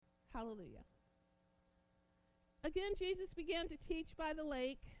Hallelujah. Again, Jesus began to teach by the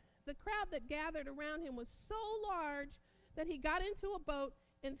lake. The crowd that gathered around him was so large that he got into a boat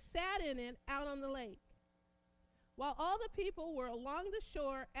and sat in it out on the lake, while all the people were along the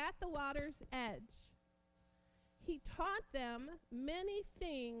shore at the water's edge. He taught them many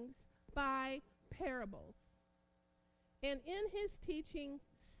things by parables, and in his teaching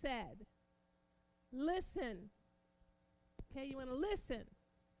said, listen. Okay, you want to listen.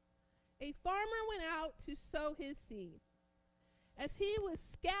 A farmer went out to sow his seed. As he was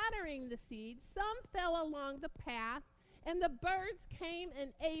scattering the seed, some fell along the path, and the birds came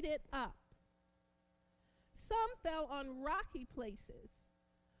and ate it up. Some fell on rocky places,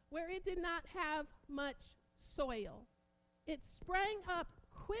 where it did not have much soil. It sprang up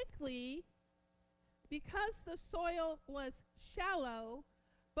quickly because the soil was shallow,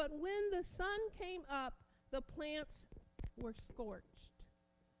 but when the sun came up, the plants were scorched.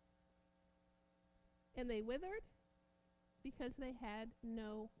 And they withered because they had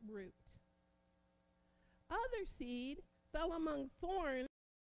no root. Other seed fell among thorns.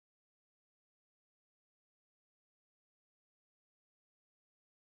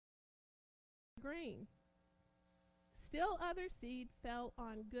 Grain. Still other seed fell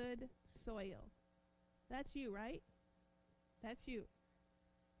on good soil. That's you, right? That's you.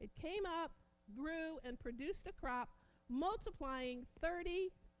 It came up, grew, and produced a crop, multiplying 30,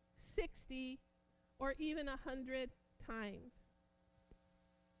 60, or even 100 times.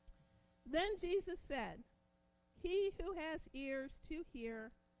 Then Jesus said, he who has ears to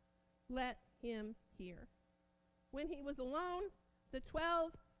hear, let him hear. When he was alone, the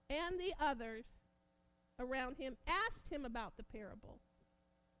 12 and the others around him asked him about the parable.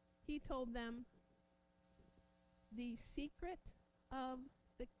 He told them, the secret of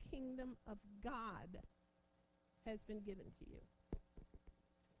the kingdom of God has been given to you.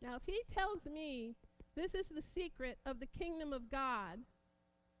 Now, if he tells me this is the secret of the kingdom of God,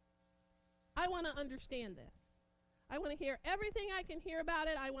 I want to understand this. I want to hear everything I can hear about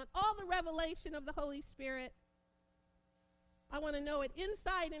it. I want all the revelation of the Holy Spirit. I want to know it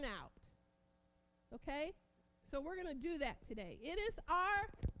inside and out. Okay? So we're going to do that today. It is our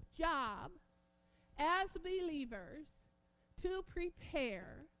job as believers to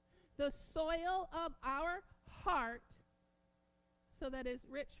prepare the soil of our heart so that it's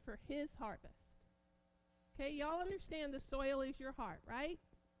rich for his harvest. Okay, y'all understand the soil is your heart, right?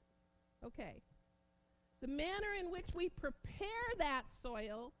 Okay. The manner in which we prepare that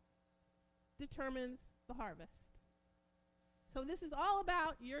soil determines the harvest. So this is all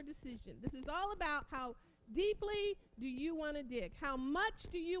about your decision. This is all about how deeply do you want to dig? How much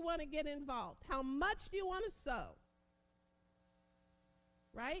do you want to get involved? How much do you want to sow?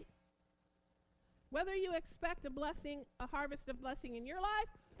 Right? Whether you expect a harvest of blessing in your life,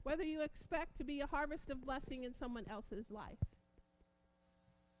 whether you expect to be a harvest of blessing in someone else's life.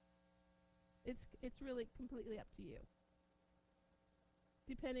 It's really completely up to you,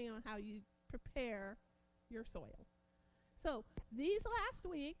 depending on how you prepare your soil. So these last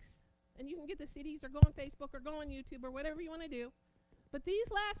weeks, and you can get the CDs or go on Facebook or go on YouTube or whatever you want to do, but these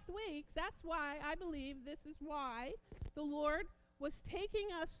last weeks, that's why I believe this is why the Lord was taking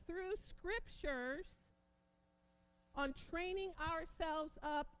us through scriptures on training ourselves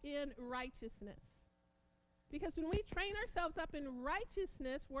up in righteousness. Because when we train ourselves up in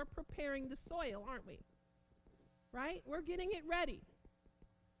righteousness, we're preparing the soil, aren't we? Right? We're getting it ready.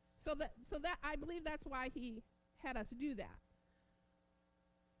 So that I believe that's why he had us do that.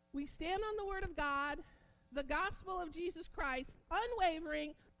 We stand on the Word of God, the gospel of Jesus Christ,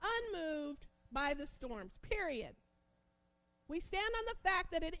 unwavering, unmoved by the storms, period. We stand on the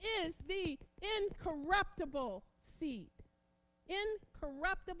fact that it is the incorruptible seed.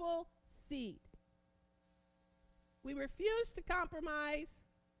 Incorruptible seed. We refuse to compromise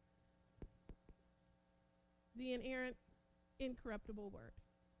the inerrant, incorruptible word.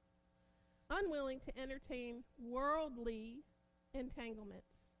 Unwilling to entertain worldly entanglements.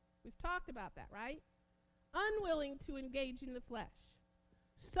 We've talked about that, right? Unwilling to engage in the flesh.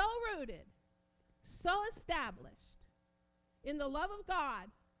 So rooted, so established in the love of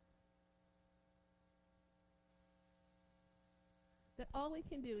God that all we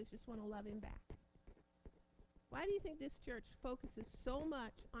can do is just want to love him back. Why do you think this church focuses so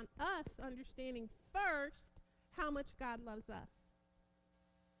much on us understanding first how much God loves us?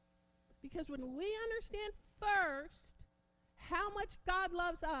 Because when we understand first how much God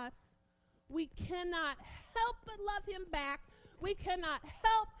loves us, we cannot help but love him back. We cannot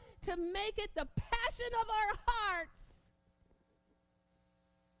help to make it the passion of our hearts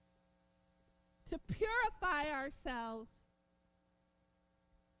to purify ourselves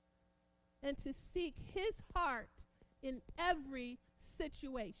and to seek his heart in every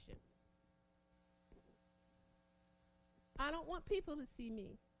situation. I don't want people to see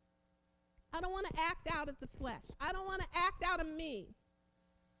me. I don't want to act out of the flesh. I don't want to act out of me.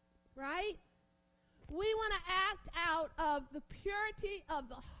 Right? We want to act out of the purity of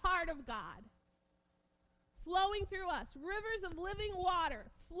the heart of God flowing through us. Rivers of living water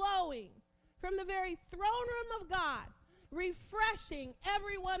flowing from the very throne room of God, refreshing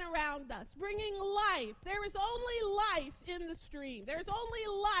everyone around us, bringing life. There is only life in the stream. There's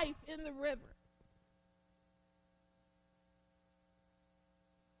only life in the river.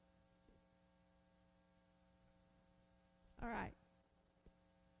 All right.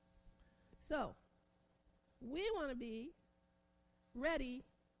 So, we want to be ready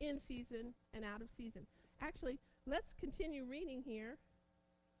in season and out of season. Actually, let's continue reading here.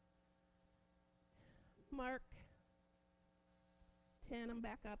 Mark 10, I'm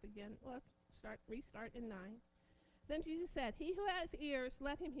back up again. Let's restart in 9. Then Jesus said, "He who has ears,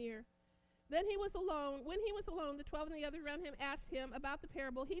 let him hear." Then he was alone. When he was alone, the 12 and the others around him asked him about the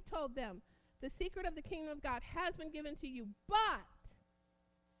parable. He told them, "The secret of the kingdom of God has been given to you, but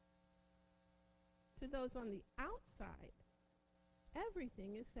to those on the outside,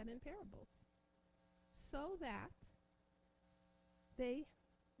 everything is said in parables, so that they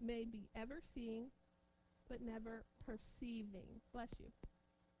may be ever seeing, but never perceiving." Bless you.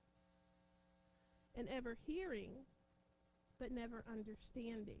 "And ever hearing, but never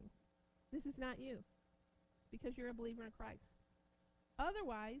understanding." This is not you, because you're a believer in Christ.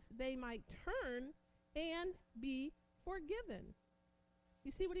 "Otherwise, they might turn and be forgiven."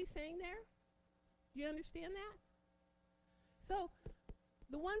 You see what he's saying there? Do you understand that? So,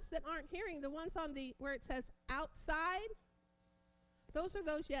 the ones that aren't hearing, the ones on the, where it says outside, those are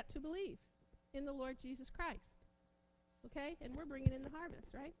those yet to believe in the Lord Jesus Christ. Okay? And we're bringing in the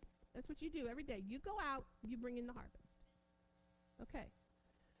harvest, right? That's what you do every day. You go out, you bring in the harvest. Okay.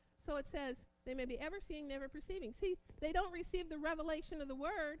 So it says, they may be ever seeing, never perceiving. See, they don't receive the revelation of the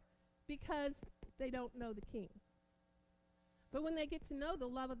word because they don't know the King. But when they get to know the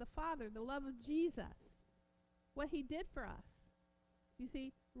love of the Father, the love of Jesus, what he did for us, you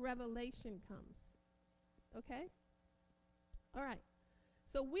see, revelation comes. Okay? All right.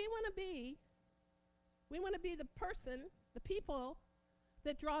 So we want to be the person, the people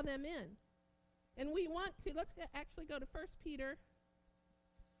that draw them in. And we want to, let's actually go to 1 Peter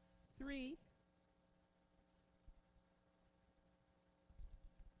 3.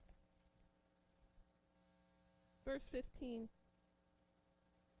 Verse 15.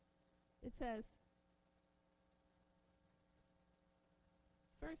 It says,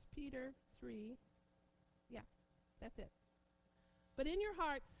 1 Peter 3, yeah, that's it. "But in your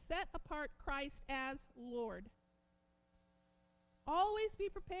hearts set apart Christ as Lord. Always be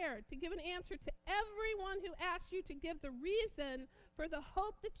prepared to give an answer to everyone who asks you to give the reason for the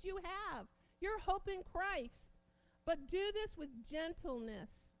hope that you have, your hope in Christ. But do this with gentleness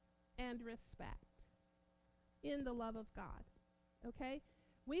and respect in the love of God." Okay?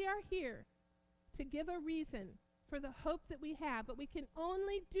 We are here to give a reason for the hope that we have, but we can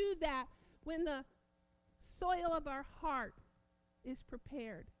only do that when the soil of our heart is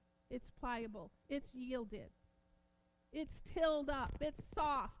prepared. It's pliable. It's yielded. It's tilled up. It's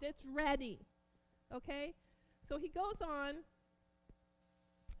soft. It's ready. Okay? So he goes on,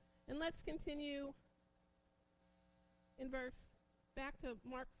 and let's continue in back to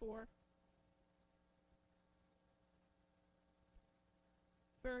Mark 4.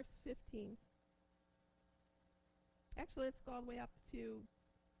 Verse 15. Actually, let's go all the way up to,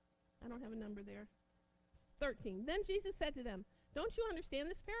 I don't have a number there, 13. "Then Jesus said to them, 'Don't you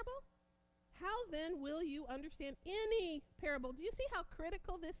understand this parable? How then will you understand any parable?'" Do you see how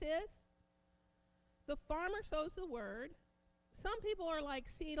critical this is? The farmer sows the word. Some people are like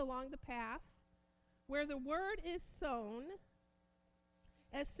seed along the path. Where the word is sown,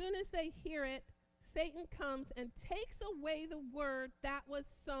 as soon as they hear it, Satan comes and takes away the word that was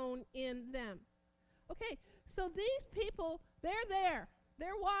sown in them. Okay, so these people, they're there.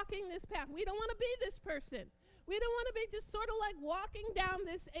 They're walking this path. We don't want to be this person. We don't want to be just sort of like walking down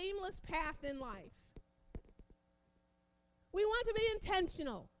this aimless path in life. We want to be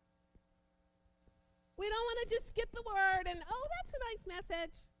intentional. We don't want to just get the word and, oh, that's a nice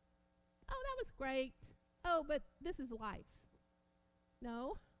message. Oh, that was great. Oh, but this is life.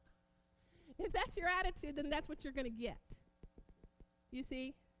 No. If that's your attitude, then that's what you're going to get. You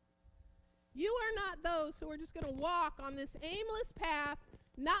see? You are not those who are just going to walk on this aimless path,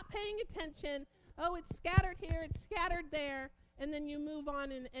 not paying attention. Oh, it's scattered here, it's scattered there, and then you move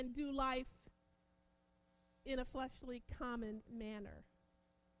on and do life in a fleshly, common manner.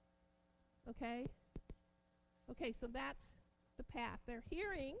 Okay? Okay, so that's the path. They're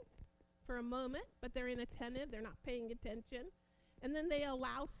hearing for a moment, but they're inattentive. They're not paying attention. And then they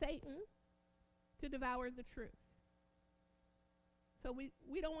allow Satan to devour the truth. So we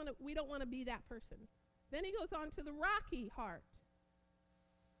don't want to be that person. Then he goes on to the rocky heart.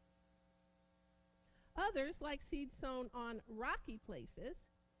 Others, like seed sown on rocky places,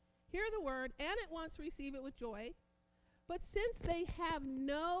 hear the word and at once receive it with joy. But since they have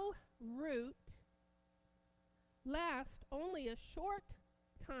no root, last only a short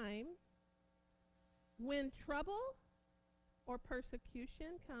time, when trouble or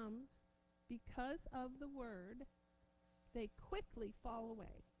persecution comes because of the word, they quickly fall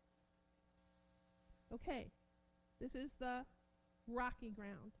away. Okay, this is the rocky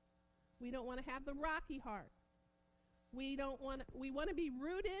ground. We don't want to have the rocky heart. We want to be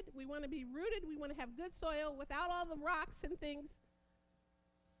rooted. We want to be rooted. We want to have good soil without all the rocks and things,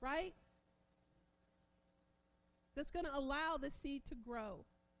 right? That's going to allow the seed to grow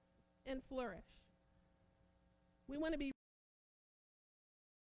and flourish. We want to be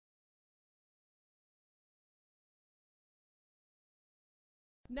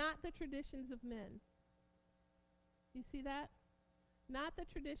not the traditions of men. You see that? Not the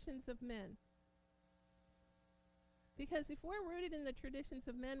traditions of men. Because if we're rooted in the traditions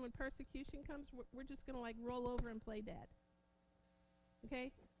of men, when persecution comes, we're just going to like roll over and play dead.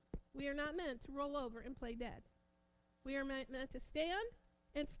 Okay? We are not meant to roll over and play dead. We are meant to stand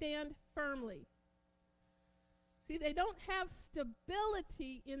and stand firmly. See, they don't have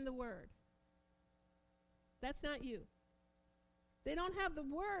stability in the word. That's not you. They don't have the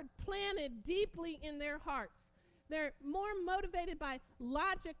word planted deeply in their hearts. They're more motivated by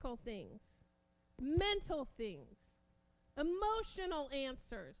logical things, mental things, emotional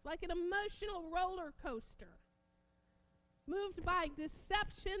answers, like an emotional roller coaster, moved by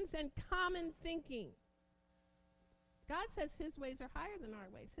deceptions and common thinking. God says his ways are higher than our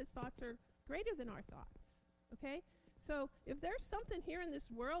ways. His thoughts are greater than our thoughts. Okay? So if there's something here in this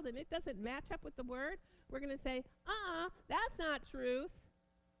world and it doesn't match up with the word, we're going to say, that's not truth.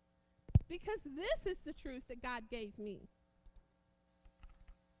 Because this is the truth that God gave me.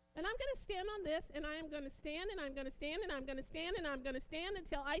 And I'm going to stand on this, and I am going to stand, and I'm going to stand, and I'm going to stand, and I'm going to stand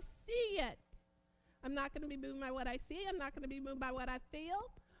until I see it. I'm not going to be moved by what I see. I'm not going to be moved by what I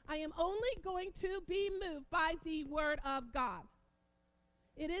feel. I am only going to be moved by the word of God.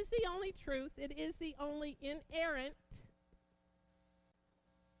 It is the only truth. It is the only inerrant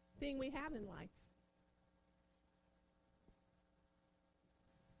thing we have in life.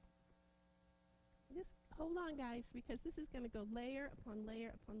 Just hold on, guys, because this is going to go layer upon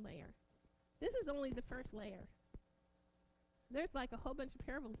layer upon layer. This is only the first layer. There's like a whole bunch of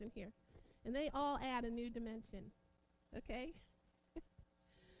parables in here, and they all add a new dimension. Okay?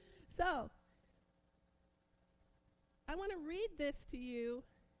 So, I want to read this to you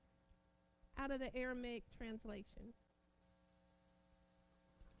out of the Aramaic translation.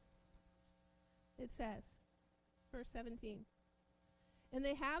 It says, verse 17, and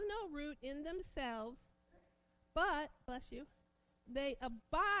they have no root in themselves, but, bless you, they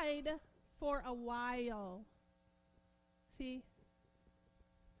abide for a while. See?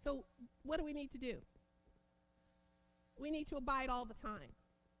 So, what do we need to do? We need to abide all the time.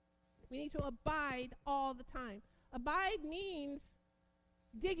 We need to abide all the time. Abide means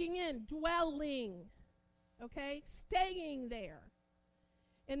digging in, dwelling, okay? Staying there.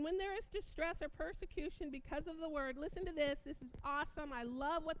 And when there is distress or persecution because of the word, listen to this. This is awesome. I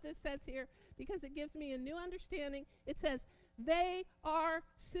love what this says here because it gives me a new understanding. It says, they are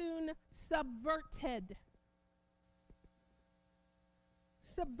soon subverted.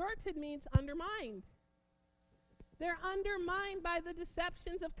 Subverted means undermined. They're undermined by the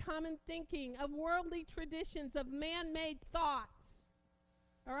deceptions of common thinking, of worldly traditions, of man-made thoughts.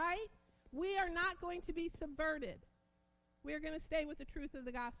 All right? We are not going to be subverted. We are going to stay with the truth of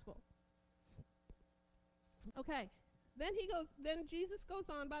the gospel. Okay. Then Jesus goes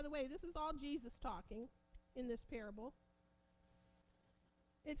on. By the way, this is all Jesus talking in this parable.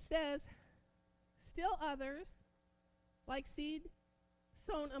 It says, still others, like seed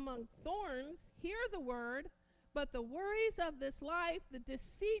sown among thorns, hear the word, but the worries of this life, the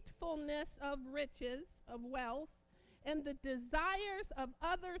deceitfulness of riches, of wealth, and the desires of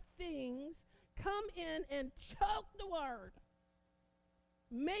other things come in and choke the word,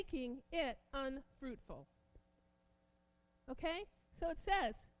 making it unfruitful. Okay? So it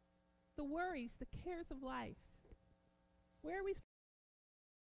says, the worries, the cares of life. Where are we?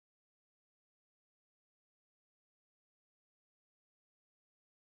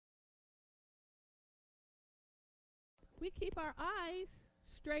 We keep our eyes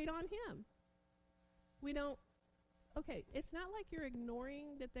straight on him. We don't, okay, it's not like you're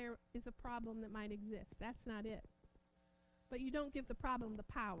ignoring that there is a problem that might exist. That's not it. But you don't give the problem the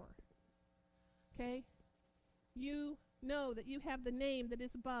power. Okay? You know that you have the name that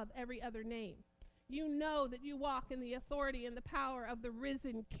is above every other name. You know that you walk in the authority and the power of the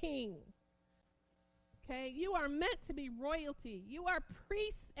risen King. Okay? You are meant to be royalty. You are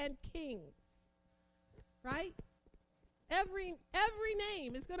priests and kings. Right? Every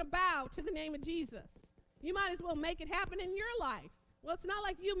name is going to bow to the name of Jesus. You might as well make it happen in your life. Well, it's not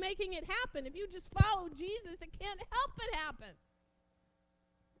like you making it happen. If you just follow Jesus, it can't help but happen.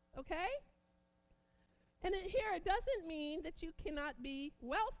 Okay? And here, it doesn't mean that you cannot be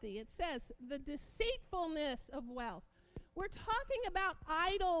wealthy. It says the deceitfulness of wealth. We're talking about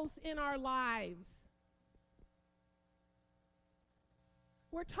idols in our lives.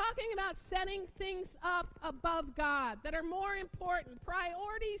 We're talking about setting things up above God that are more important,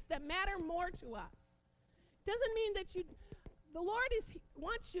 priorities that matter more to us. Doesn't mean that the Lord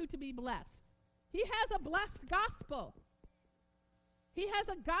wants you to be blessed. He has a blessed gospel. He has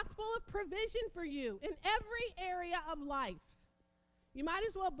a gospel of provision for you in every area of life. You might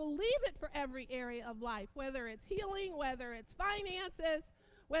as well believe it for every area of life, whether it's healing, whether it's finances,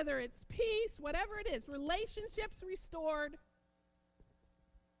 whether it's peace, whatever it is, relationships restored.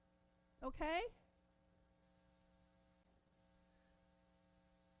 Okay?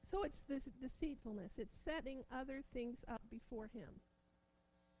 So it's this deceitfulness. It's setting other things up before him.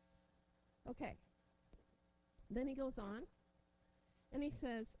 Okay. Then he goes on, and he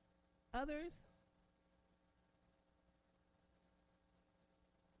says, others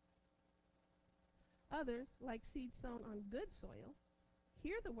like seed sown on good soil,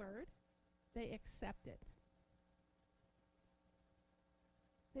 hear the word, they accept it.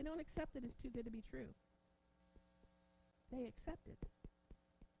 They don't accept it as too good to be true. They accept it.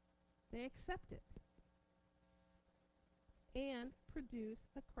 They accept it. And produce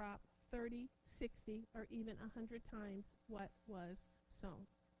a crop 30, 60, or even 100 times what was sown.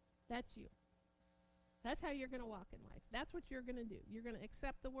 That's you. That's how you're going to walk in life. That's what you're going to do. You're going to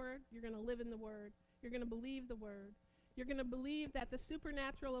accept the word. You're going to live in the word. You're going to believe the word. You're going to believe that the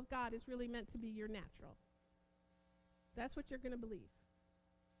supernatural of God is really meant to be your natural. That's what you're going to believe.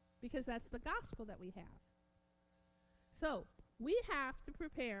 Because that's the gospel that we have. So, we have to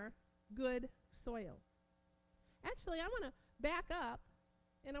prepare good soil. Actually, I want to back up,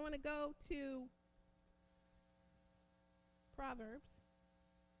 and I want to go to Proverbs.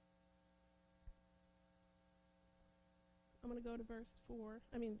 I'm going to go to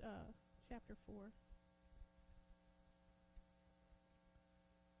chapter 4.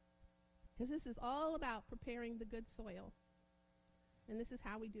 Because this is all about preparing the good soil. And this is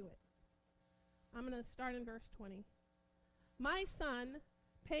how we do it. I'm going to start in verse 20. My son,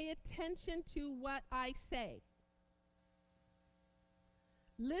 pay attention to what I say.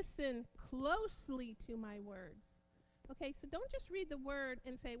 Listen closely to my words. Okay, so don't just read the word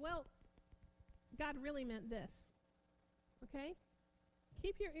and say, well, God really meant this. Okay?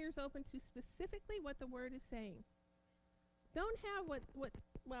 Keep your ears open to specifically what the word is saying. Don't have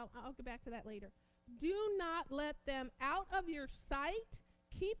I'll get back to that later. Do not let them out of your sight.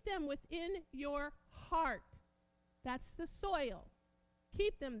 Keep them within your heart. That's the soil.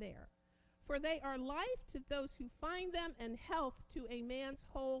 Keep them there. For they are life to those who find them and health to a man's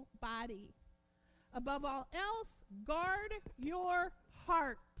whole body. Above all else, guard your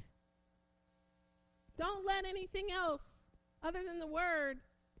heart. Don't let anything else other than the word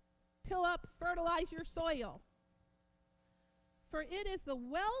fertilize your soil. For it is the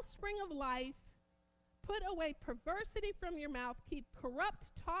wellspring of life. Put away perversity from your mouth. Keep corrupt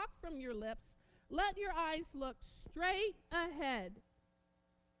talk from your lips. Let your eyes look straight ahead.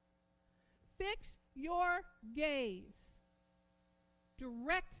 Fix your gaze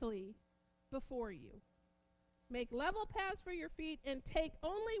directly before you. Make level paths for your feet and take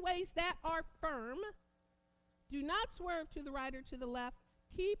only ways that are firm. Do not swerve to the right or to the left.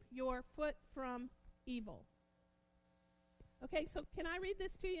 Keep your foot from evil. Okay, so can I read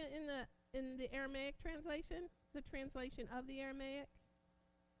this to you in the Aramaic translation? The translation of the Aramaic?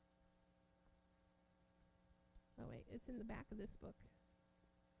 Oh, wait, it's in the back of this book.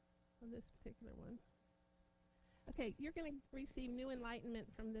 On this particular one. Okay, you're going to receive new enlightenment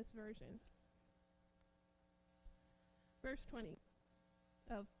from this version. Verse 20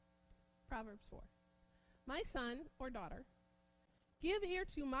 of Proverbs 4. My son or daughter, give ear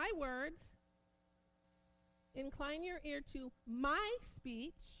to my words. Incline your ear to my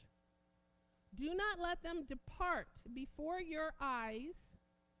speech. Do not let them depart before your eyes,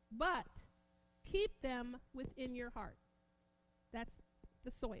 but keep them within your heart. That's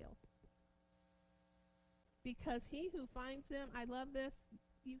the soil. Because he who finds them, I love this.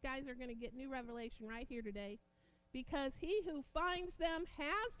 You guys are going to get new revelation right here today. Because he who finds them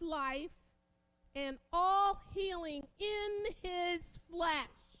has life and all healing in his flesh.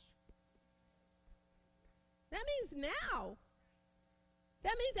 That means now.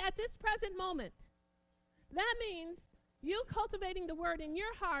 That means at this present moment. That means you cultivating the word in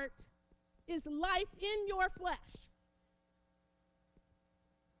your heart is life in your flesh.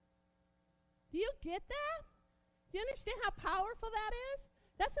 Do you get that? Do you understand how powerful that is?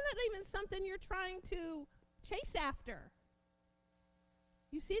 That's not even something you're trying to chase after.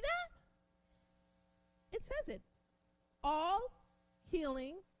 You see that? It says it. All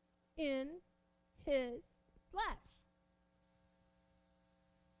healing in his flesh.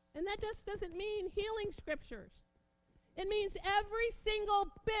 And that just doesn't mean healing scriptures. It means every single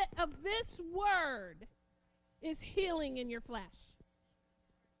bit of this word is healing in your flesh.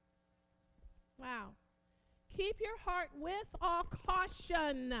 Wow. Keep your heart with all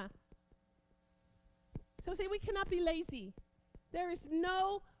caution. So see, we cannot be lazy. There is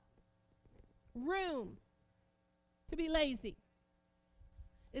no room to be lazy.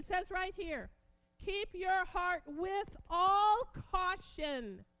 It says right here, keep your heart with all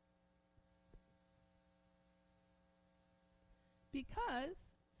caution. Because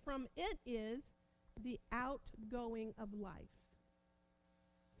from it is the outgoing of life.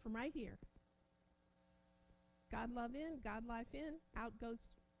 From right here. God love in, God life in, out goes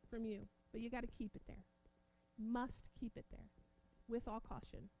from you. But you got to keep it there. Must keep it there. With all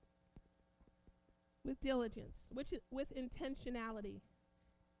caution. With diligence. With intentionality.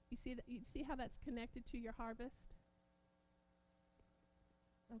 You see how that's connected to your harvest?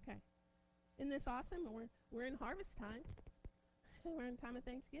 Okay. Isn't this awesome? We're in harvest time. We're in time of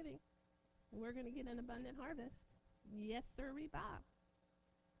Thanksgiving. And we're going to get an abundant harvest. Yes, sir, Bob.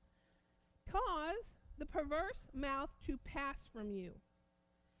 Cause the perverse mouth to pass from you,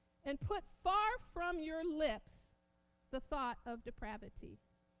 and put far from your lips the thought of depravity.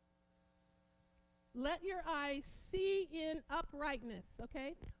 Let your eyes see in uprightness,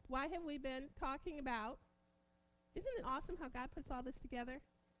 okay? Why have we been talking about? Isn't it awesome how God puts all this together?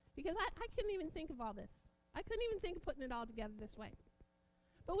 Because I couldn't even think of all this. I couldn't even think of putting it all together this way.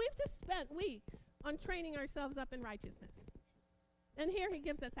 But we've just spent weeks on training ourselves up in righteousness. And here he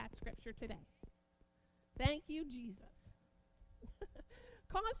gives us that scripture today. Thank you, Jesus.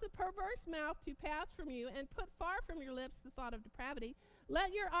 Cause the perverse mouth to pass from you, and put far from your lips the thought of depravity.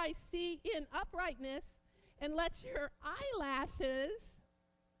 Let your eyes see in uprightness, and let your eyelashes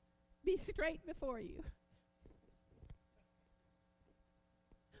be straight before you.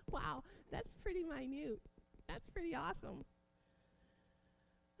 Wow, that's pretty minute. That's pretty awesome.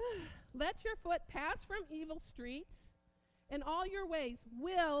 Let your foot pass from evil streets, and all your ways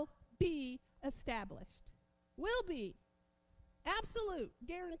will be established. Will be. Absolute.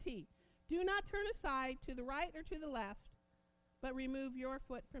 Guarantee. Do not turn aside to the right or to the left, but remove your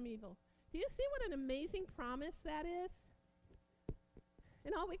foot from evil. Do you see what an amazing promise that is?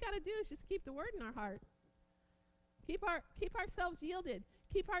 And all we got to do is just keep the word in our heart. Keep ourselves yielded.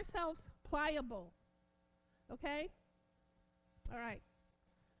 Keep ourselves pliable. Okay? All right.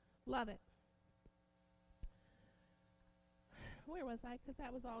 Love it. Where was I? Because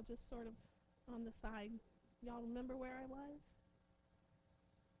that was all just sort of on the side. Y'all remember where I was?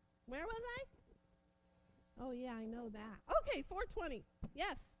 Where was I? Oh, yeah, I know that. Okay, 420.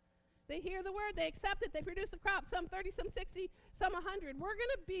 Yes. They hear the word. They accept it. They produce the crop. Some 30, some 60, some 100. We're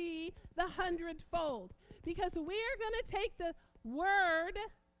going to be the 100-fold. Because we are going to take the word,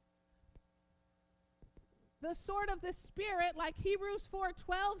 the sword of the Spirit, like Hebrews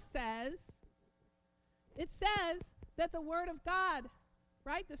 4:12 says. It says that the word of God,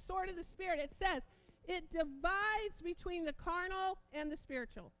 right, the sword of the Spirit, it says, it divides between the carnal and the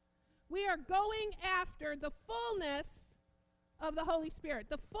spiritual. We are going after the fullness of the Holy Spirit,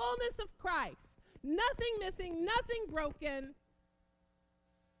 the fullness of Christ. Nothing missing, nothing broken.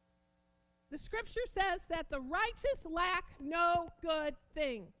 The scripture says that the righteous lack no good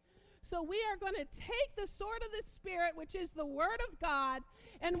thing. So we are going to take the sword of the Spirit, which is the word of God,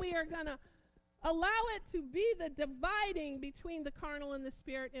 and we are going to allow it to be the dividing between the carnal and the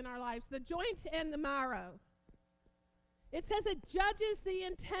spirit in our lives, the joint and the marrow. It says it judges the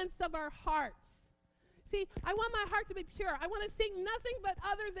intents of our hearts. See, I want my heart to be pure. I want to seek nothing but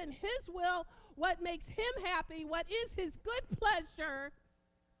other than his will, what makes him happy, what is his good pleasure.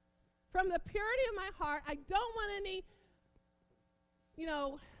 From the purity of my heart, I don't want any,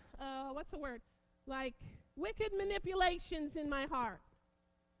 what's the word? Like wicked manipulations in my heart.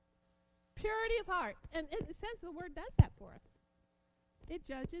 Purity of heart. And it says the word does that for us. It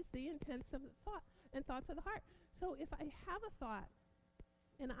judges the intents of the thought. and thoughts of the heart. So if I have a thought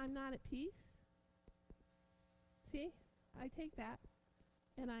and I'm not at peace, see, I take that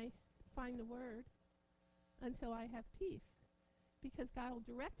and I find the word until I have peace, because God will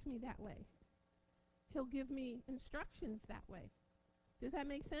direct me that way. He'll give me instructions that way. Does that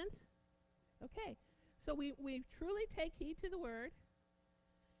make sense? Okay. So we truly take heed to the word,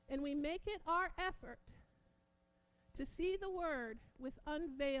 and we make it our effort to see the word with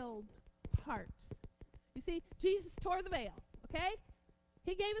unveiled hearts. You see, Jesus tore the veil, okay?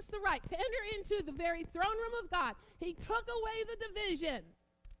 He gave us the right to enter into the very throne room of God. He took away the division.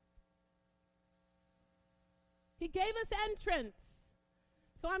 He gave us entrance.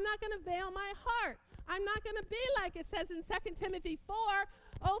 So I'm not going to veil my heart. I'm not going to be like it says in 2 Timothy 4,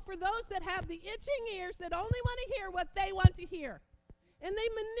 oh, for those that have the itching ears that only want to hear what they want to hear. And they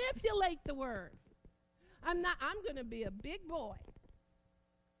manipulate the word. I'm going to be a big boy.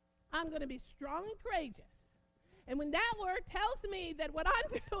 I'm going to be strong and courageous. And when that word tells me that what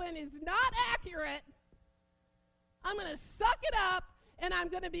I'm doing is not accurate, I'm going to suck it up, and I'm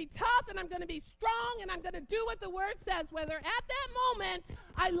going to be tough, and I'm going to be strong, and I'm going to do what the word says, whether at that moment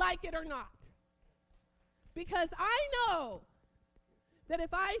I like it or not. Because I know that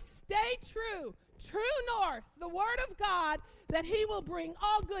if I stay true north, the word of God, that he will bring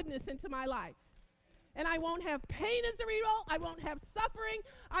all goodness into my life. And I won't have pain as a result. I won't have suffering.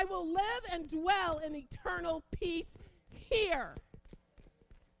 I will live and dwell in eternal peace here.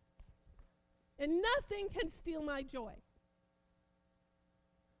 And nothing can steal my joy.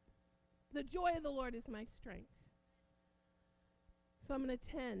 The joy of the Lord is my strength. So I'm going to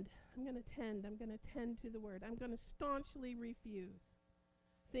tend to the word. I'm going to staunchly refuse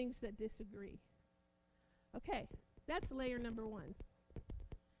things that disagree. Okay, that's layer number 1.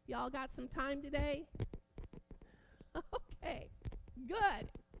 Y'all got some time today? Okay, good.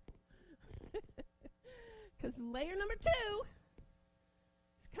 Because layer number 2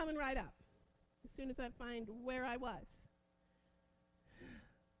 is coming right up as soon as I find where I was.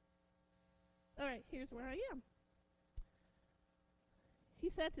 All right, here's where I am. He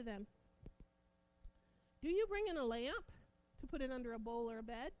said to them, do you bring in a lamp to put it under a bowl or a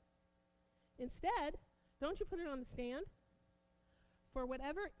bed? Instead, don't you put it on the stand? For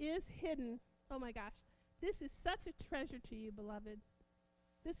whatever is hidden, oh my gosh, this is such a treasure to you, beloved.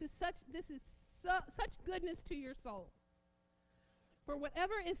 This is such goodness to your soul. For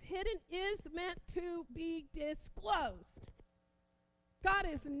whatever is hidden is meant to be disclosed. God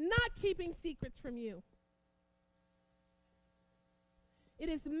is not keeping secrets from you. It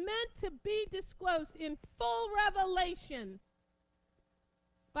is meant to be disclosed in full revelation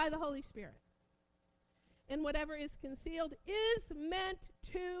by the Holy Spirit. And whatever is concealed is meant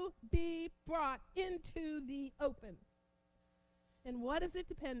to be brought into the open. And what does it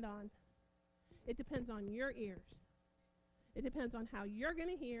depend on? It depends on your ears. It depends on how you're going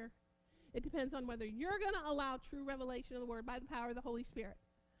to hear. It depends on whether you're going to allow true revelation of the word by the power of the Holy Spirit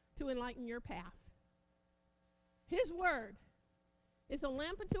to enlighten your path. His word is a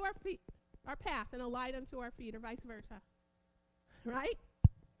lamp unto our feet, our path, and a light unto our feet, or vice versa. Right?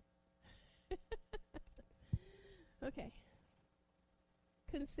 Okay.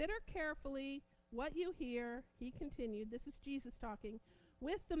 Consider carefully what you hear, he continued. This is Jesus talking.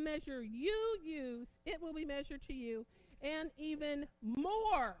 With the measure you use, it will be measured to you, and even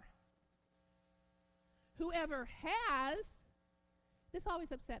more. Whoever has, this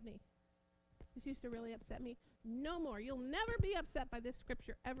always upset me. This used to really upset me. No more. You'll never be upset by this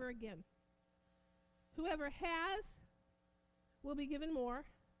scripture ever again. Whoever has will be given more.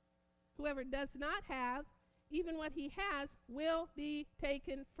 Whoever does not have, even what he has will be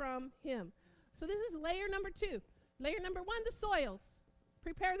taken from him. So this is layer number 2. Layer number 1, the soils.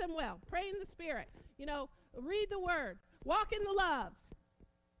 Prepare them well. Pray in the Spirit. Read the word. Walk in the love.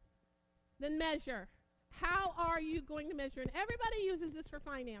 Then measure. How are you going to measure? And everybody uses this for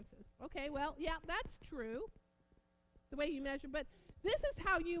finances. Okay, well, yeah, that's true, the way you measure. But this is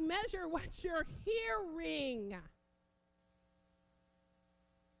how you measure what you're hearing.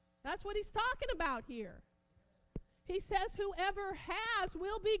 That's what he's talking about here. He says whoever has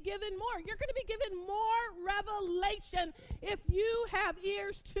will be given more. You're going to be given more revelation if you have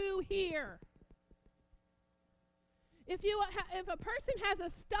ears to hear. If a person has a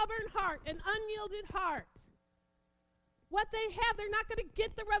stubborn heart, an unyielded heart, what they have, they're not going to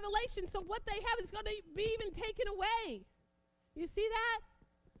get the revelation. So what they have is going to be even taken away. You see that?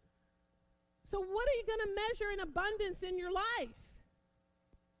 So what are you going to measure in abundance in your life?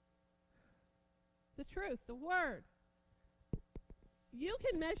 The truth, the word. You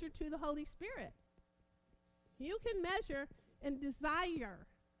can measure to the Holy Spirit. You can measure and desire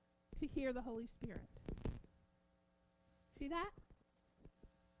to hear the Holy Spirit. See that?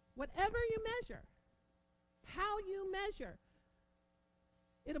 Whatever you measure, how you measure,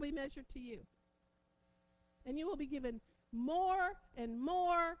 it'll be measured to you. And you will be given more and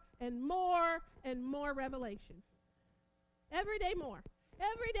more and more and more revelation. Every day more.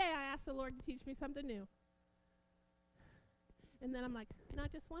 Every day I ask the Lord to teach me something new. And then I'm like,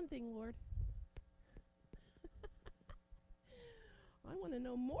 not just one thing, Lord. I want to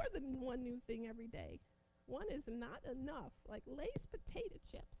know more than one new thing every day. One is not enough, like Lay's potato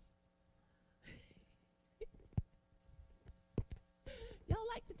chips. Y'all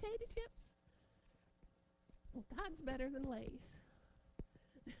like potato chips? Well, God's better than Lay's.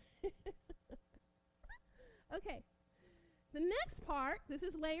 Okay. The next part, this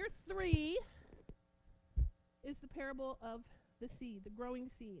is layer 3, is the parable of the seed, the growing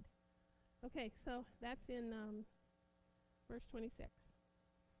seed. Okay, so that's in verse 26.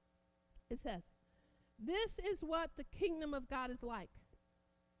 It says, this is what the kingdom of God is like.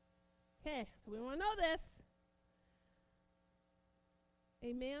 Okay, so we want to know this.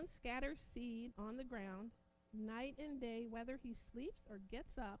 A man scatters seed on the ground, night and day, whether he sleeps or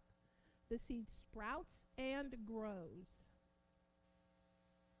gets up, the seed sprouts and grows,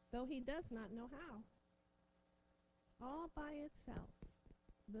 though he does not know how. All by itself,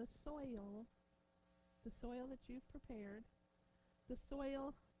 the soil that you've prepared, the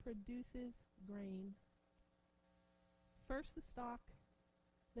soil produces grain. First the stalk,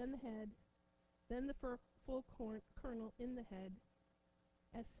 then the head, then the full kernel in the head.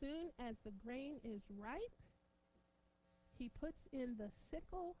 As soon as the grain is ripe, he puts in the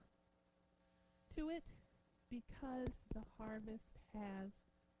sickle to it because the harvest has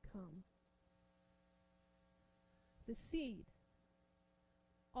come. The seed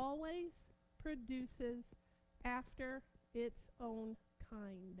always produces after its own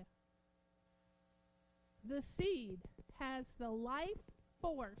kind. The seed has the life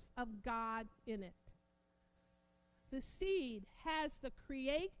force of God in it. The seed has the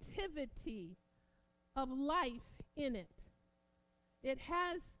creativity of life in it. It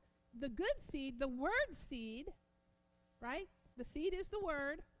has the good seed, the word seed, right? The seed is the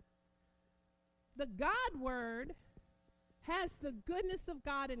word. The God word has the goodness of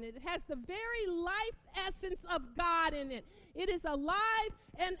God in it. It has the very life essence of God in it. It is alive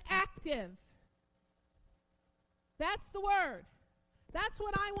and active. That's the word. That's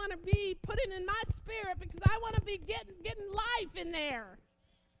what I want to be putting in my spirit, because I want to be getting life in there.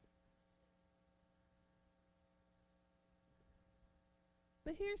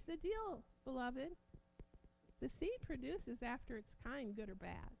 But here's the deal, beloved. The seed produces after its kind, good or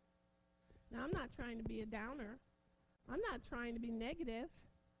bad. Now, I'm not trying to be a downer. I'm not trying to be negative.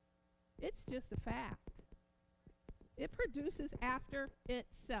 It's just a fact. It produces after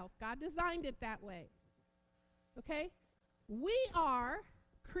itself. God designed it that way. Okay? We are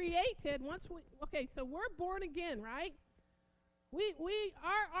created so we're born again, right?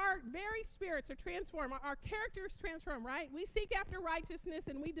 Our very spirits are transformed. Our character is transformed, right? We seek after righteousness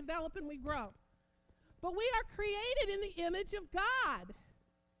and we develop and we grow. But we are created in the image of God.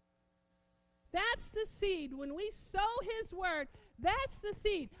 That's the seed. When we sow his word, that's the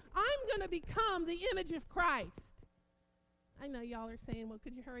seed. I'm going to become the image of Christ. I know y'all are saying, well,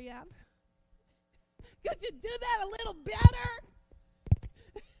 could you hurry up? Could you do that a little better?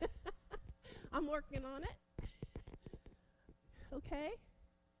 I'm working on it. Okay?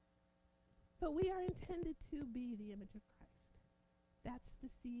 But we are intended to be the image of Christ. That's the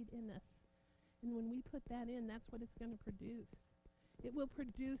seed in us. And when we put that in, that's what it's going to produce. It will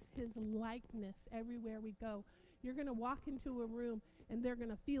produce his likeness everywhere we go. You're going to walk into a room and they're going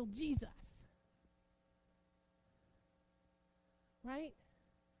to feel Jesus. Right?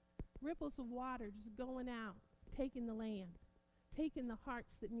 Ripples of water just going out, taking the land, taking the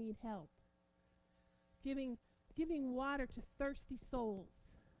hearts that need help, giving water to thirsty souls.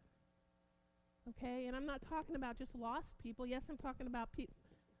 Okay? And I'm not talking about just lost people. Yes, I'm talking about people.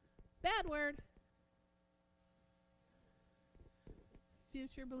 Bad word.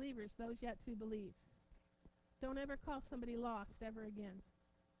 Future believers, those yet to believe. Don't ever call somebody lost ever again,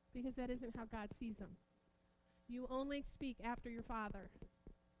 because that isn't how God sees them. You only speak after your Father.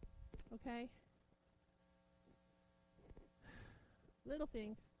 Okay? Little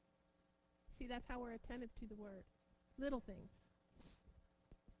things. See, that's how we're attentive to the word. Little things.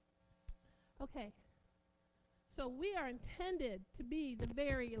 Okay. So we are intended to be the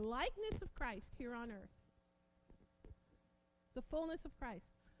very likeness of Christ here on earth. The fullness of Christ.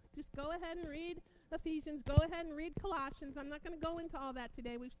 Just go ahead and read Ephesians. Go ahead and read Colossians. I'm not going to go into all that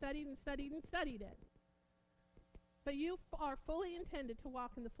today. We've studied and studied and studied it. But you are fully intended to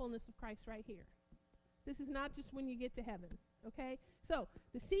walk in the fullness of Christ right here. This is not just when you get to heaven, okay? So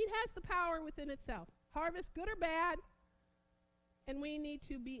the seed has the power within itself. Harvest, good or bad, and we need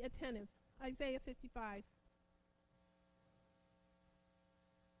to be attentive. Isaiah 55,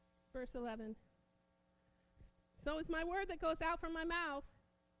 verse 11. So is my word that goes out from my mouth.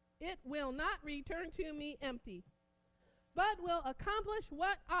 It will not return to me empty, but will accomplish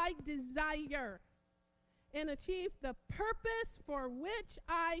what I desire and achieve the purpose for which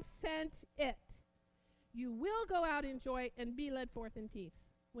I sent it. You will go out in joy and be led forth in peace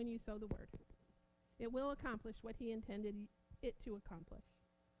when you sow the word. It will accomplish what he intended it to accomplish.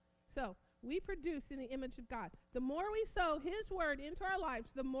 So, we produce in the image of God. The more we sow his word into our lives,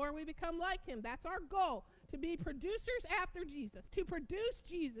 the more we become like him. That's our goal, to be producers after Jesus, to produce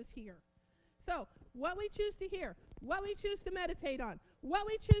Jesus here. So, what we choose to hear, what we choose to meditate on, what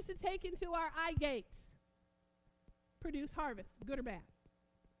we choose to take into our eye gates, produce harvest, good or bad.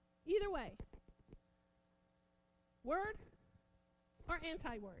 Either way. Word or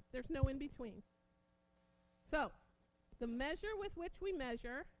anti-word. There's no in between. So, the measure with which we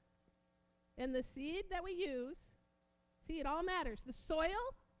measure and the seed that we use, see, it all matters. The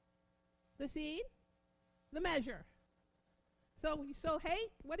soil, the seed, the measure. So you sow hate,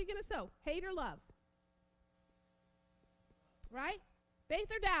 what are you going to sow? Hate or love? Right? Faith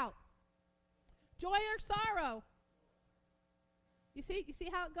or doubt? Joy or sorrow? You see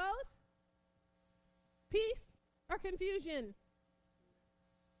how it goes? Peace or confusion?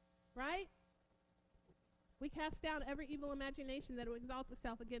 Right? We cast down every evil imagination that would exalt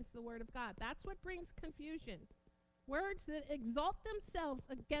itself against the word of God. That's what brings confusion. Words that exalt themselves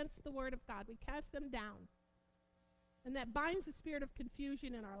against the word of God. We cast them down. And that binds the spirit of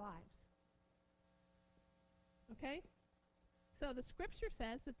confusion in our lives. Okay? So the scripture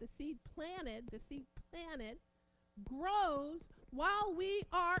says that the seed planted grows while we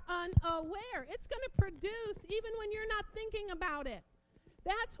are unaware. It's going to produce even when you're not thinking about it.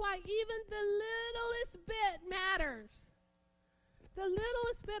 That's why even the littlest bit matters. The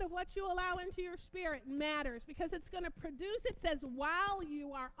littlest bit of what you allow into your spirit matters because it's going to produce, it says, while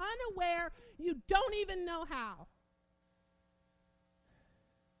you are unaware, you don't even know how.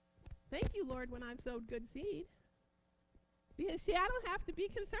 Thank you, Lord, when I've sowed good seed. Because, see, I don't have to be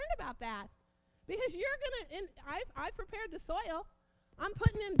concerned about that. Because you're going to, I've prepared the soil. I'm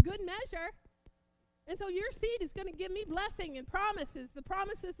putting in good measure. And so your seed is going to give me blessing and promises, the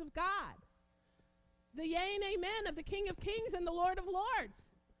promises of God. The yea and amen of the King of Kings and the Lord of Lords.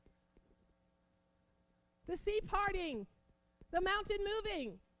 The sea parting. The mountain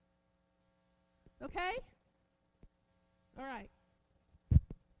moving. Okay? All right.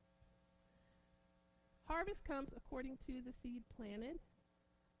 Harvest comes according to the seed planted.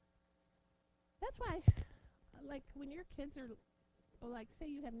 That's why, like, when your kids are, like, say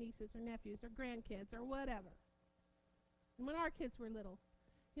you have nieces or nephews or grandkids or whatever. And when our kids were little,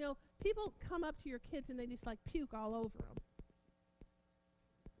 you know, people come up to your kids and they just, like, puke all over them.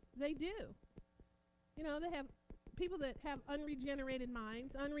 They do. You know, they have people that have unregenerated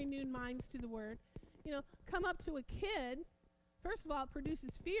minds, unrenewed minds to the word, you know, come up to a kid. First of all, it produces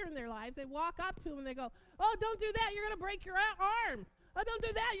fear in their lives. They walk up to them and they go, oh, don't do that, you're going to break your arm. Oh, don't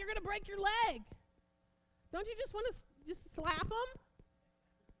do that, you're going to break your leg. Don't you just want to just slap them?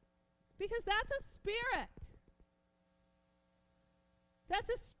 Because that's a spirit. That's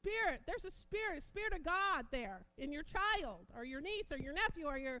a spirit. There's a spirit of God there in your child or your niece or your nephew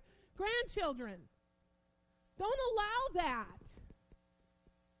or your grandchildren. Don't allow that.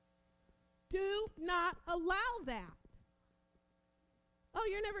 Do not allow that. Oh,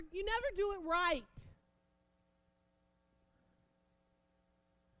 you never do it right.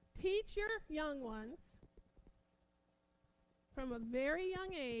 Teach your young ones from a very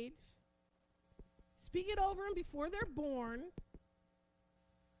young age. Speak it over them before they're born.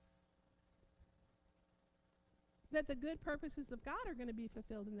 That the good purposes of God are going to be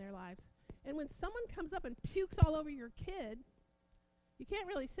fulfilled in their lives. And when someone comes up and pukes all over your kid, you can't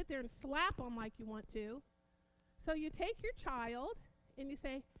really sit there and slap them like you want to. So you take your child and you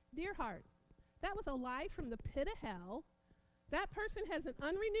say, dear heart, that was a lie from the pit of hell. That person has an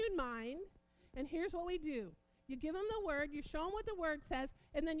unrenewed mind, and here's what we do. You give them the word, you show them what the word says,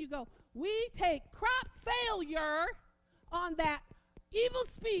 and then you go, we take crop failure on that evil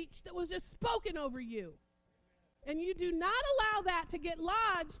speech that was just spoken over you. And you do not allow that to get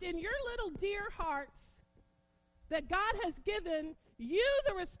lodged in your little dear hearts that God has given you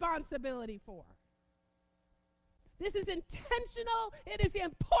the responsibility for. This is intentional. It is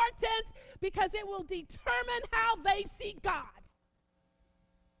important because it will determine how they see God.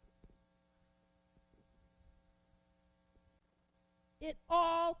 It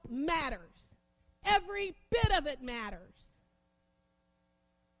all matters. Every bit of it matters.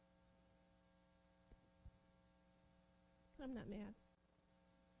 I'm not mad.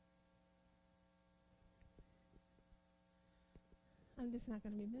 I'm just not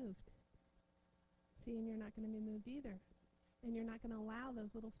going to be moved. See, and you're not going to be moved either. And you're not going to allow those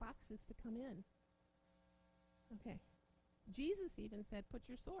little foxes to come in. Okay. Jesus even said, put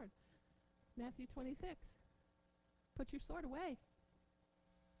your sword. Matthew 26. Put your sword away.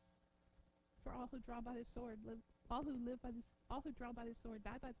 For all who draw by the sword, all who draw by the sword,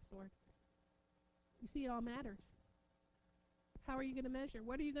 die by the sword. You see, it all matters. How are you going to measure?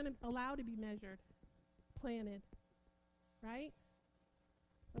 What are you going to allow to be measured? Planted. Right?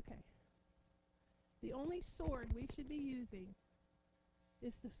 Okay. The only sword we should be using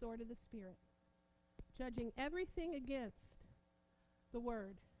is the sword of the Spirit. Judging everything against the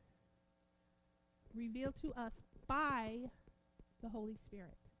Word revealed to us by the Holy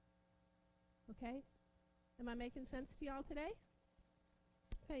Spirit. Okay? Am I making sense to y'all today?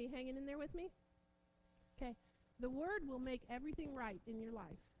 Okay, you hanging in there with me? Okay. The Word will make everything right in your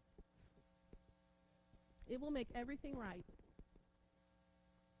life. It will make everything right.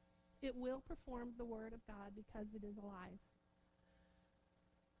 It will perform the Word of God because it is alive.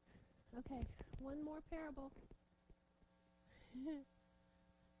 Okay, one more parable.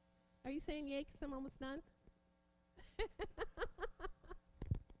 Are you saying yay because I'm almost done?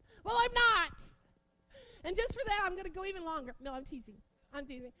 Well, I'm not. And just for that, I'm going to go even longer. No, I'm teasing.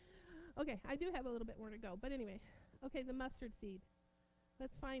 Okay, I do have a little bit more to go. But anyway, okay, the mustard seed.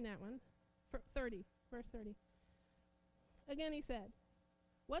 Let's find that one. Verse 30. Again, he said,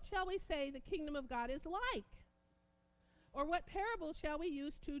 what shall we say the kingdom of God is like? Or what parable shall we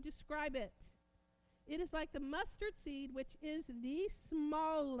use to describe it? It is like the mustard seed, which is the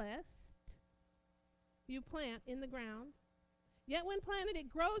smallest you plant in the ground. Yet when planted, it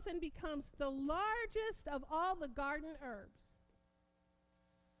grows and becomes the largest of all the garden herbs,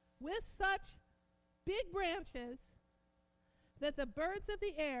 with such big branches that the birds of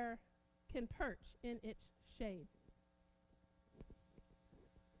the air can perch in its shade.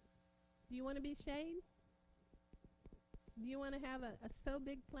 Do you want to be shade? Do you want to have a so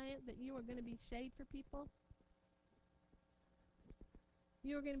big plant that you are going to be shade for people?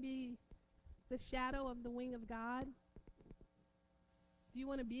 You are going to be the shadow of the wing of God? Do you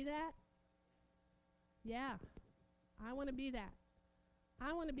want to be that? Yeah, I want to be that.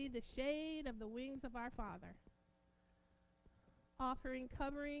 I want to be the shade of the wings of our Father, offering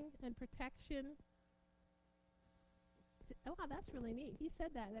covering and protection. Oh, wow, that's really neat. He said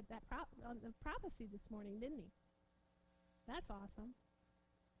that on the prophecy this morning, didn't he? That's awesome.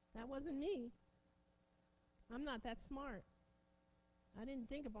 That wasn't me. I'm not that smart. I didn't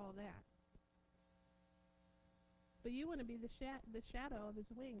think of all that. But you want to be the shadow of his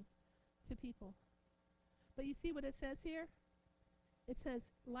wing to people. But you see what it says here? It says,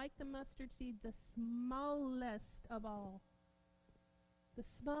 like the mustard seed, the smallest of all. The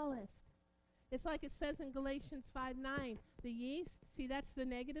smallest. It's like it says in Galatians 5:9, the yeast, see that's the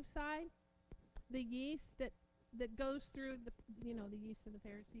negative side. The yeast that goes through the yeast of the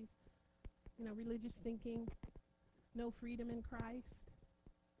Pharisees, religious thinking, no freedom in Christ,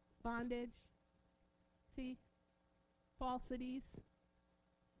 bondage, see, falsities.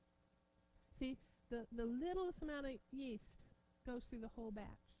 See, the littlest amount of yeast goes through the whole batch.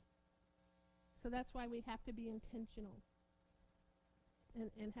 So that's why we have to be intentional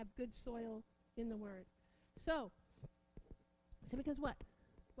and have good soil in the Word. So because what?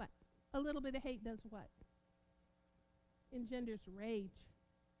 A little bit of hate does what? Engenders rage,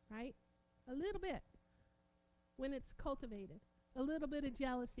 right? A little bit. When it's cultivated. A little bit of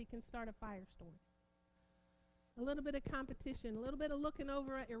jealousy can start a firestorm. A little bit of competition, a little bit of looking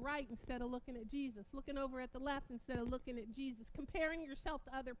over at your right instead of looking at Jesus, looking over at the left instead of looking at Jesus, comparing yourself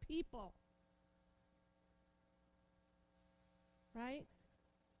to other people. Right?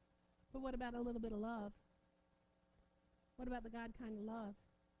 But what about a little bit of love? What about the God kind of love?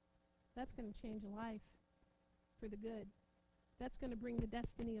 That's going to change a life for the good. That's going to bring the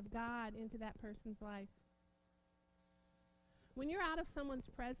destiny of God into that person's life. When you're out of someone's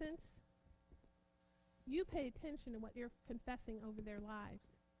presence, you pay attention to what you're confessing over their lives.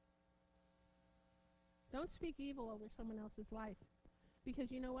 Don't speak evil over someone else's life.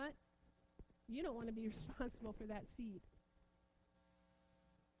 Because you know what? You don't want to be responsible for that seed.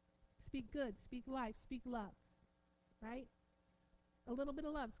 Speak good, speak life, speak love. Right? A little bit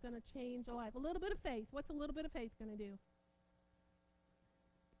of love is going to change a life. A little bit of faith. What's a little bit of faith going to do?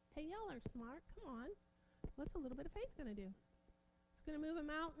 Hey, y'all are smart. Come on. What's a little bit of faith going to do? It's going to move a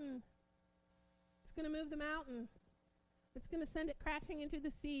mountain. It's going to move the mountain. It's going to send it crashing into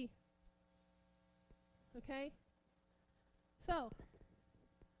the sea. Okay? So,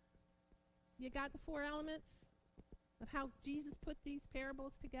 you got the four elements of how Jesus put these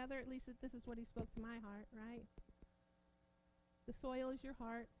parables together. At least this is what he spoke to my heart, right? The soil is your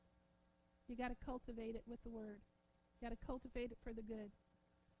heart. You got to cultivate it with the word. You got to cultivate it for the good.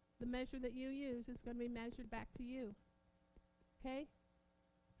 The measure that you use is going to be measured back to you. Okay?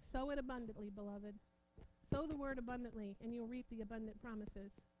 Sow it abundantly, beloved. Sow the word abundantly, and you'll reap the abundant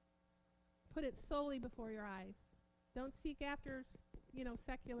promises. Put it solely before your eyes. Don't seek after,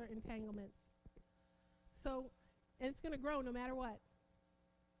 secular entanglements. So, and it's going to grow no matter what.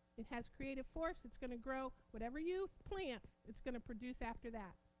 It has creative force. It's going to grow. Whatever you plant, it's going to produce after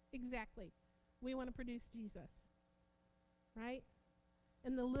that. Exactly. We want to produce Jesus. Right?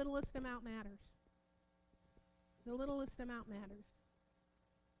 And the littlest amount matters. The littlest amount matters.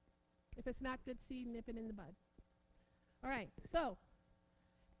 If it's not good seed, nip it in the bud. All right. So,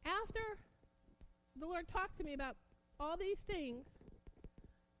 after the Lord talked to me about all these things,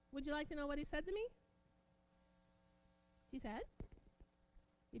 would you like to know what he said to me? He said,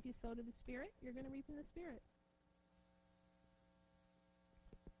 if you sow to the Spirit, you're going to reap in the Spirit.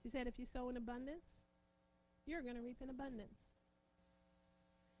 He said, if you sow in abundance, you're going to reap in abundance.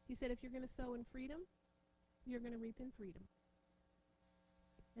 He said, if you're going to sow in freedom, you're going to reap in freedom.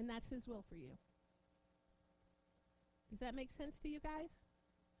 And that's his will for you. Does that make sense to you guys?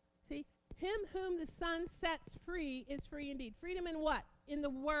 See, him whom the Son sets free is free indeed. Freedom in what? In the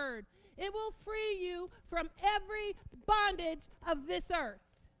Word. It will free you from every bondage of this earth.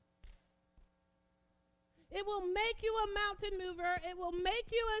 It will make you a mountain mover. It will make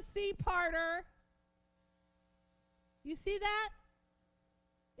you a sea parter. You see that?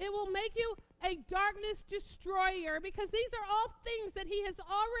 It will make you a darkness destroyer, because these are all things that he has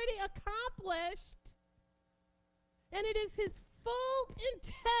already accomplished. And it is his full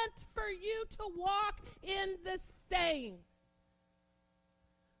intent for you to walk in the same.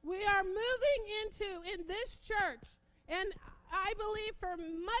 We are moving into, in this church, and I believe for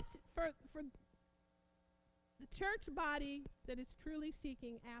the church body that is truly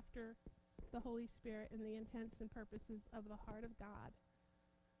seeking after the Holy Spirit and the intents and purposes of the heart of God,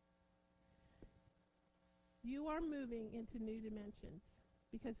 you are moving into new dimensions,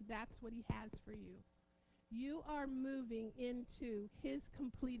 because that's what he has for you. You are moving into his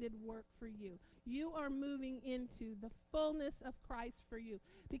completed work for you. You are moving into the fullness of Christ for you,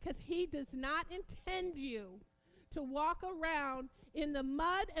 because he does not intend you to walk around in the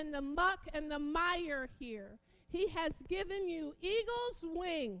mud and the muck and the mire here. He has given you eagle's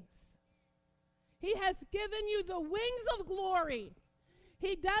wings. He has given you the wings of glory.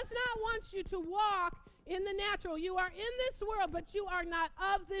 He does not want you to walk in the natural. You are in this world, but you are not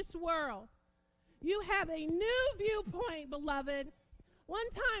of this world. You have a new viewpoint, beloved. One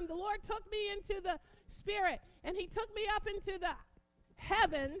time, the Lord took me into the Spirit, and he took me up into the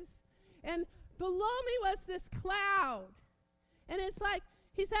heavens, and below me was this cloud. And it's like,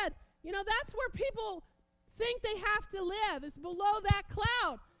 he said, that's where people think they have to live, is below that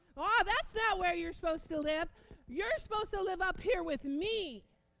cloud. Oh, that's not where you're supposed to live. You're supposed to live up here with me.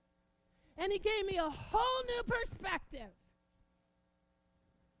 And he gave me a whole new perspective.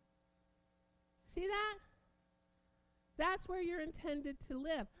 See that? That's where you're intended to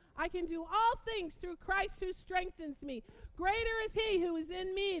live. I can do all things through Christ who strengthens me. Greater is he who is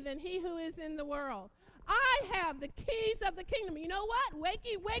in me than he who is in the world. I have the keys of the kingdom. You know what?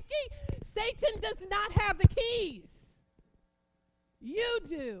 Wakey, wakey. Satan does not have the keys. You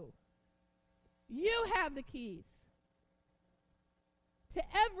do. You have the keys to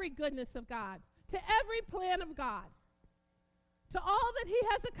every goodness of God, to every plan of God, to all that he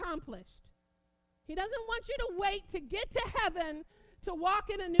has accomplished. He doesn't want you to wait to get to heaven to walk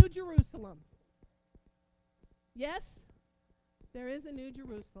in a new Jerusalem. Yes, there is a new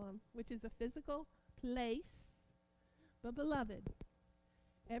Jerusalem, which is a physical place. But beloved,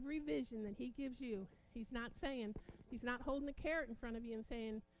 every vision that he gives you, he's not holding a carrot in front of you and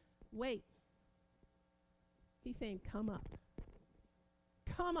saying, wait. He's saying, come up.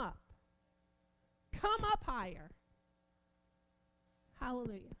 Come up. Come up higher.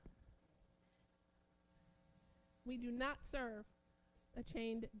 Hallelujah. We do not serve a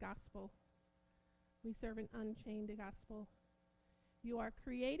chained gospel. We serve an unchained gospel. You are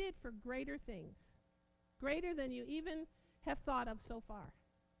created for greater things, greater than you even have thought of so far.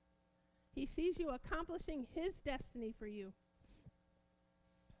 He sees you accomplishing his destiny for you.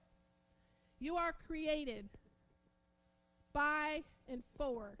 You are created by and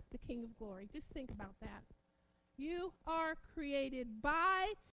for the King of Glory. Just think about that. You are created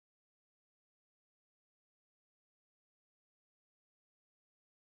by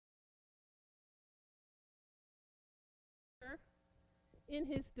in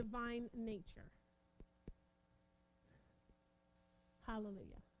his divine nature.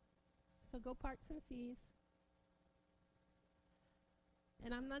 Hallelujah. So go part some seeds.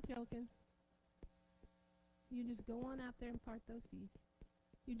 And I'm not joking. You just go on out there and part those seeds.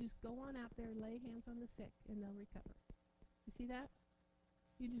 You just go on out there and lay hands on the sick and they'll recover. You see that?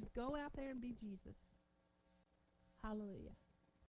 You just go out there and be Jesus. Hallelujah.